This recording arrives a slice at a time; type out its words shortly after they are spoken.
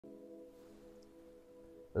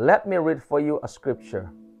Let me read for you a scripture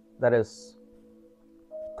that is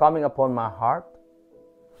coming upon my heart,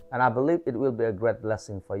 and I believe it will be a great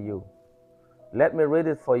blessing for you. Let me read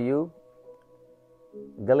it for you.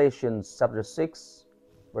 Galatians chapter 6,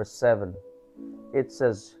 verse 7. It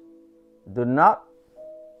says, Do not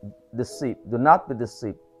be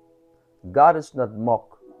deceived. God is not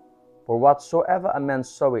mocked. For whatsoever a man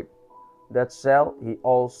soweth, that shall he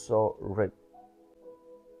also reap.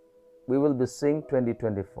 We will be seeing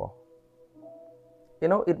 2024.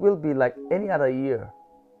 It will be like any other year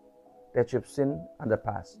that you've seen in the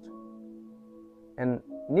past. And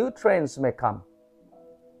new trends may come.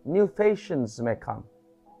 New fashions may come.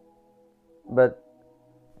 But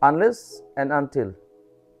unless and until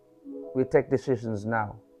we take decisions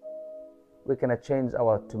now, we cannot change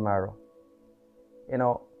our tomorrow.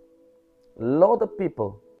 A lot of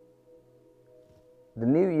people, the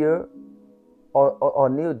new year or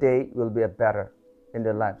new day will be a better in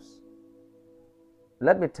their lives.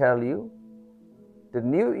 Let me tell you, the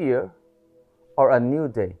new year or a new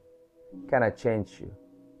day cannot change you.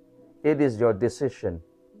 It is your decision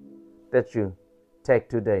that you take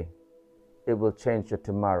today. It will change your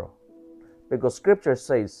tomorrow. Because scripture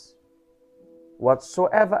says,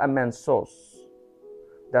 whatsoever a man sows,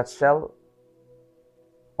 that shall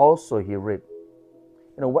also he reap.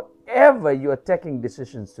 Whatever you are taking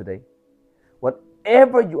decisions today,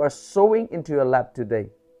 whatever you are sowing into your lap today,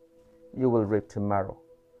 you will reap tomorrow.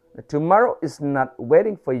 Tomorrow is not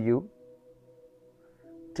waiting for you.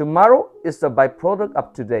 Tomorrow is the byproduct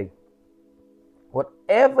of today.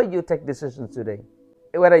 Whatever you take decisions today,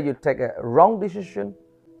 whether you take a wrong decision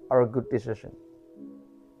or a good decision,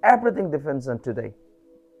 everything depends on today.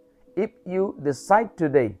 If you decide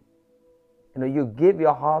today, you give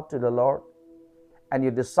your heart to the Lord, and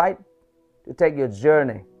you decide to take your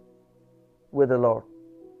journey with the Lord,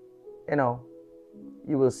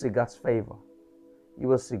 you will see God's favor. You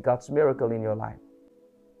will see God's miracle in your life.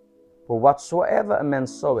 For whatsoever a man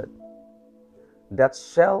soweth, that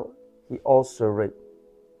shall he also reap.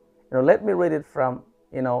 Let me read it from,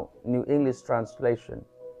 New English Translation,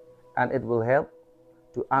 and it will help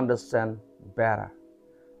to understand better.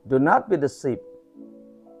 Do not be deceived.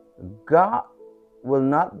 God will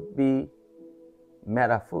not be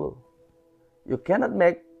made a fool. You cannot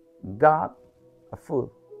make God a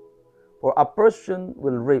fool. For a person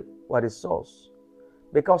will reap what he sows,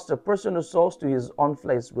 because the person who sows to his own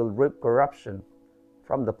flesh will reap corruption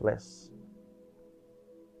from the flesh.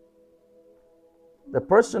 The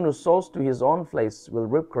person who sows to his own flesh will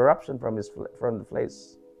reap corruption from the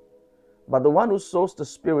flesh. But the one who sows the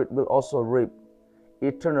Spirit will also reap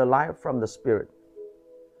eternal life from the Spirit.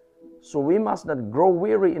 So we must not grow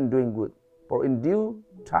weary in doing good, for in due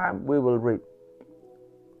time we will reap,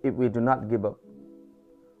 if we do not give up.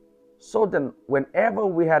 So then, whenever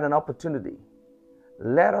we had an opportunity,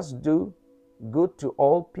 let us do good to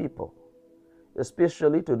all people,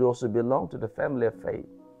 especially to those who belong to the family of faith,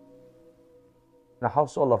 the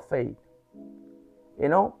household of faith.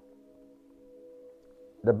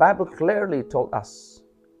 The Bible clearly told us,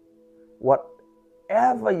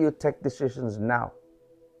 whatever you take decisions now,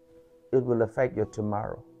 it will affect your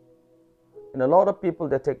tomorrow. And a lot of people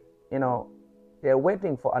that take, they're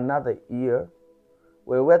waiting for another year.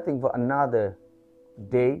 We're waiting for another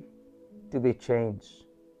day to be changed.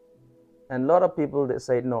 And a lot of people that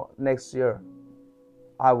say, no, next year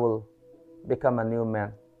I will become a new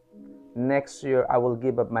man. Next year I will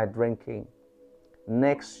give up my drinking.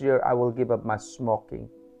 Next year I will give up my smoking.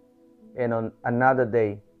 And on another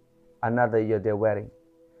day, another year they're waiting.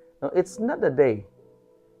 No, it's not a day.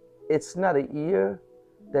 It's not a year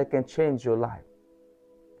that can change your life.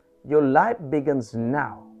 Your life begins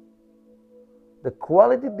now. The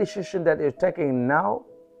quality decision that you're taking now,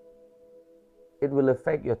 it will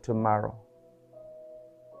affect your tomorrow.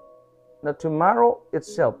 Now, tomorrow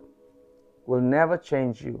itself will never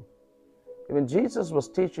change you. Even Jesus was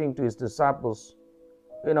teaching to his disciples,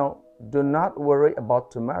 do not worry about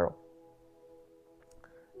tomorrow.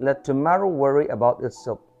 Let tomorrow worry about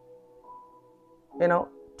itself.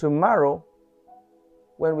 Tomorrow,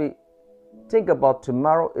 when we think about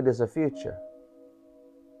tomorrow, it is a future.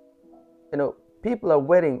 People are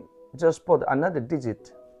waiting just for another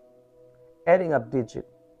digit, adding up digit.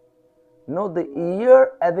 No, the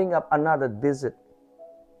year adding up another digit,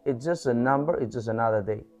 it's just a number, it's just another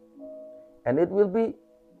day. And it will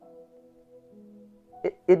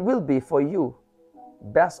be for you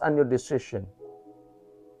based on your decision.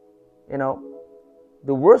 The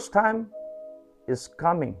worst time is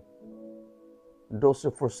coming, those who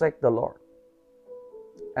forsake the Lord.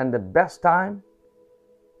 And the best time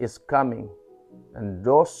is coming, and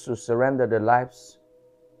those who surrender their lives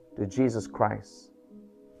to Jesus Christ.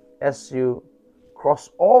 As you cross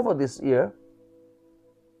over this year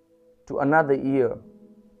to another year,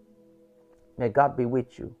 may God be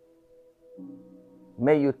with you.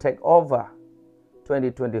 May you take over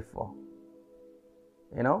 2024.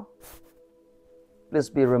 You know, please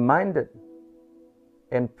be reminded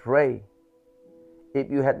and pray. If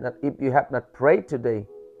you have not prayed today,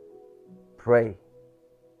 pray.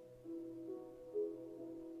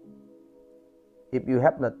 If you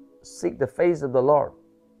have not seek the face of the Lord,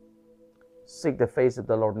 seek the face of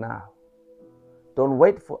the Lord now. Don't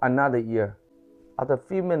wait for another year. After a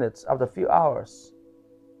few minutes, after a few hours,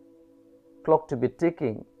 clock to be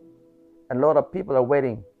ticking, and a lot of people are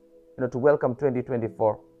waiting, to welcome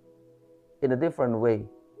 2024 in a different way.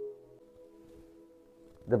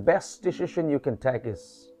 The best decision you can take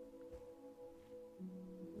is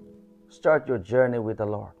start your journey with the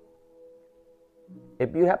Lord.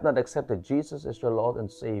 If you have not accepted Jesus as your Lord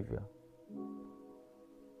and Savior,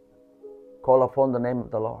 call upon the name of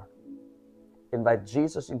the Lord. Invite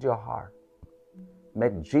Jesus into your heart.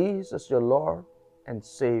 Make Jesus your Lord and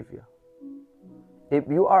Savior. If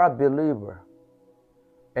you are a believer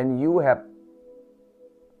and you have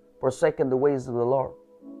forsaken the ways of the Lord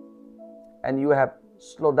and you have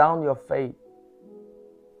slowed down your faith,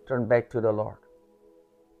 turn back to the Lord.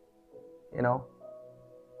 A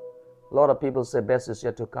lot of people say best is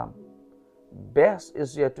yet to come. Best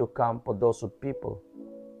is yet to come for those people.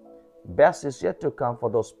 Best is yet to come for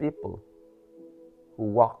those people who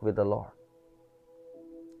walk with the Lord,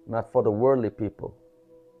 not for the worldly people.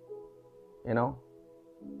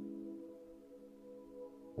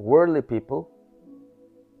 Worldly people,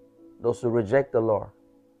 those who reject the Lord,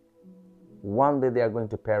 one day they are going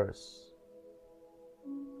to perish.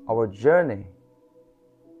 Our journey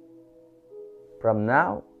from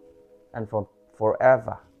now and from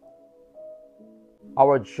forever,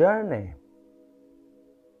 our journey,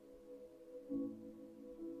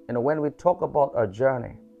 when we talk about our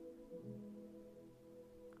journey,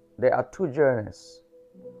 there are two journeys.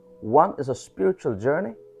 One is a spiritual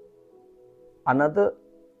journey, another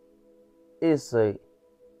is a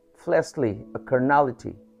fleshly, a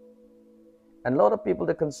carnality. And a lot of people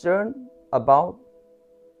are concerned about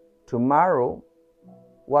tomorrow,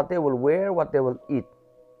 what they will wear, what they will eat.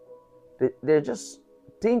 They're just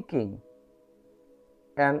thinking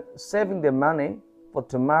and saving their money for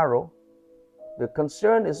tomorrow. The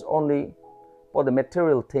concern is only for the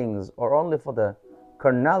material things or only for the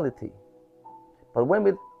carnality. But when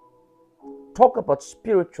we talk about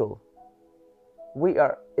spiritual, we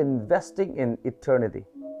are investing in eternity.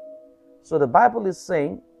 So the Bible is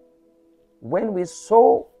saying, when we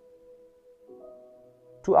sow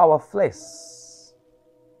to our flesh,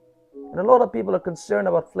 and a lot of people are concerned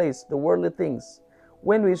about flesh, the worldly things.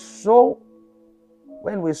 When we sow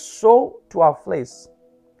to our flesh,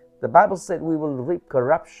 the Bible said we will reap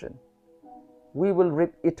corruption. We will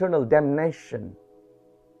reap eternal damnation.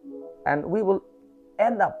 And we will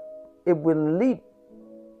end up, if we live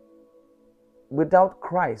without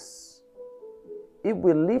Christ, if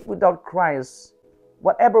we live without Christ,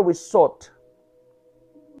 whatever we sowed,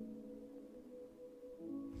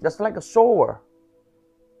 just like a sower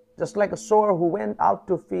who went out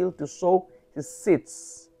to field to sow his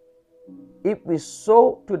seeds, if we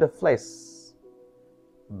sow to the flesh,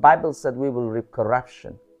 Bible said we will reap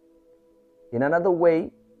corruption. In another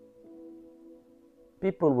way,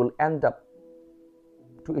 people will end up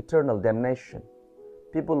to eternal damnation.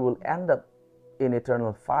 People will end up in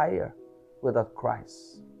eternal fire without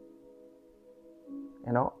Christ.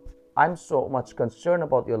 I'm so much concerned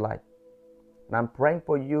about your life. And I'm praying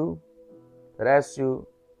for you that as you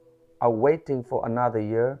are waiting for another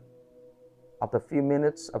year, after a few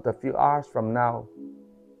minutes, after a few hours from now,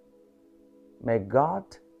 may God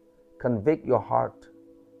convict your heart.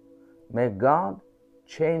 May God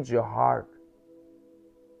change your heart.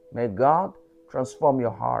 May God transform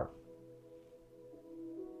your heart.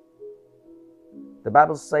 The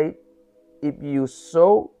Bible says, if you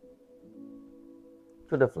sow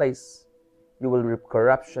to the flesh, you will reap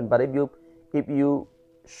corruption. But if you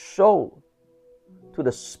sow to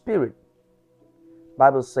the Spirit,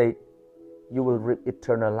 Bible says, you will reap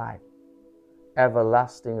eternal life,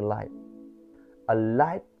 everlasting life, a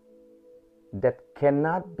life that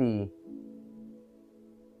cannot be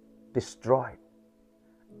destroyed,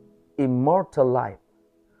 immortal life,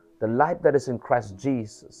 the life that is in Christ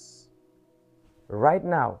Jesus. Right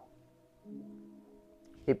now,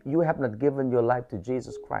 if you have not given your life to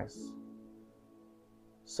Jesus Christ,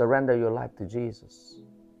 surrender your life to Jesus.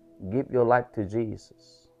 Give your life to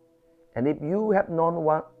Jesus. And if you have known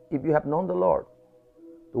the Lord,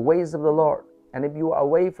 the ways of the Lord, And if you are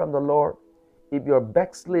away from the Lord, if you're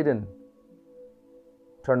backslidden,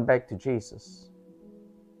 turn back to Jesus.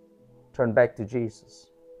 Turn back to Jesus.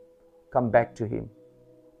 Come back to Him.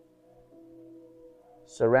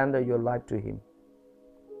 Surrender your life to Him.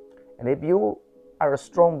 And if you are a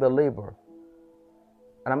strong believer,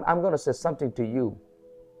 and I'm going to say something to you,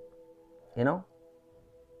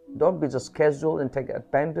 don't be just casual and take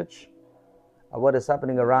advantage of what is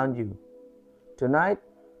happening around you. Tonight,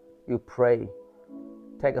 you pray.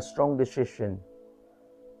 Take a strong decision.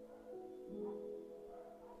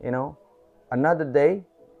 Another day,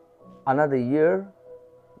 another year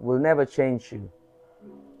will never change you.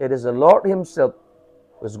 It is the Lord Himself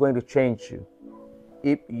who is going to change you.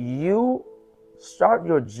 If you start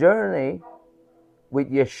your journey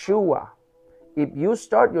with Yeshua, if you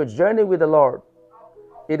start your journey with the Lord,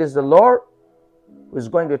 it is the Lord who is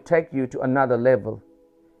going to take you to another level.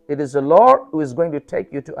 It is the Lord who is going to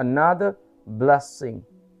take you to another blessing,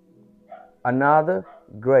 another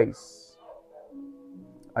grace,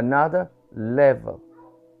 another level.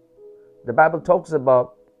 The Bible talks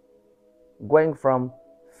about going from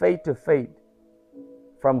faith to faith,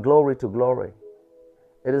 from glory to glory.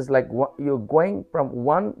 It is like you're going from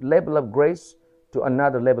one level of grace to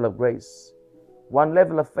another level of grace. One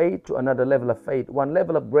level of faith to another level of faith. One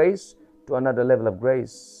level of grace to another level of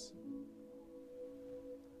grace.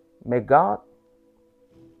 May God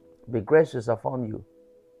be gracious upon you.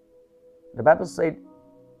 The Bible said,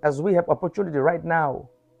 as we have opportunity right now,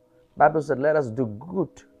 the Bible said, let us do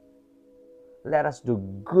good. Let us do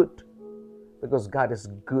good because God is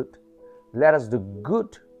good. Let us do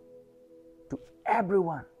good to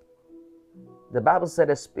everyone. The Bible said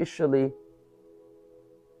especially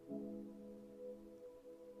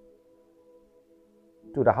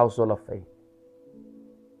to the household of faith.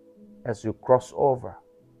 As you cross over,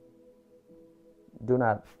 do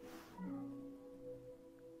not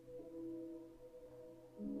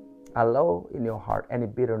allow in your heart any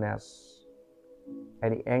bitterness,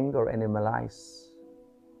 any anger, any malice.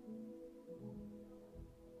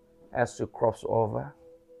 As you cross over,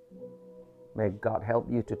 may God help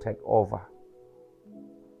you to take over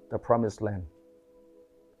the promised land,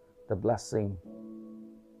 the blessing,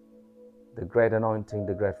 the great anointing,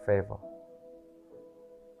 the great favor.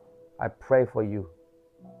 I pray for you.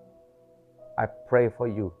 I pray for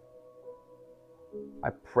you. I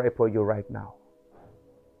pray for you right now.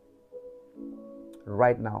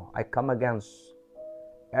 Right now, I come against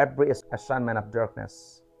every assignment of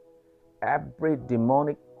darkness, every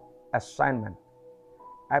demonic assignment,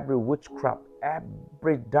 every witchcraft,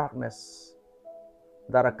 every darkness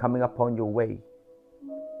that are coming upon your way.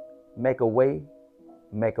 Make a way,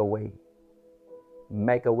 make a way.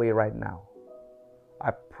 Make a way right now.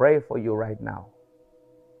 I pray for you right now.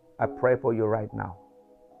 I pray for you right now.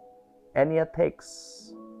 Any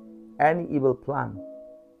attacks, any evil plan,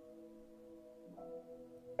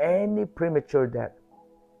 any premature death,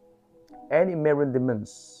 any marine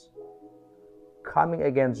demons coming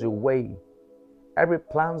against your way, every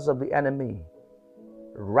plans of the enemy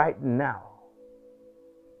right now,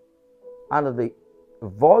 under the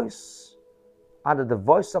voice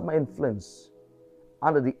of my influence,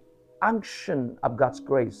 under the unction of God's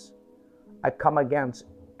grace, I come against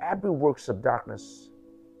every works of darkness.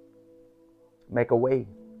 Make a way.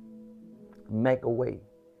 Make a way.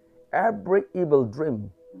 Every evil dream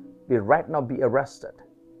be arrested.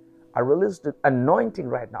 I release the anointing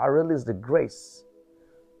right now. I release the grace.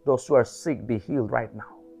 Those who are sick be healed right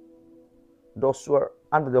now. Those who are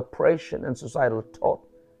under the oppression and societal thought,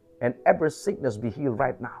 and every sickness be healed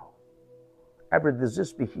right now. Every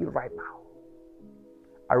disease be healed right now.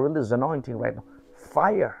 I release anointing right now.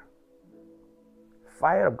 Fire.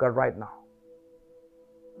 Fire of God right now.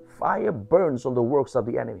 Fire burns all the works of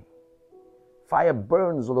the enemy. Fire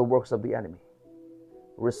burns all the works of the enemy.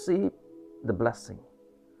 Receive the blessing.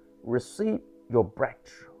 Receive your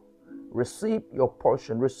breakthrough. Receive your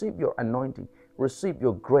portion. Receive your anointing. Receive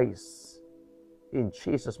your grace. In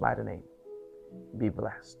Jesus' mighty name. Be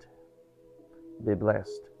blessed. Be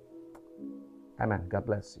blessed. Amen. God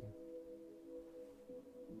bless you.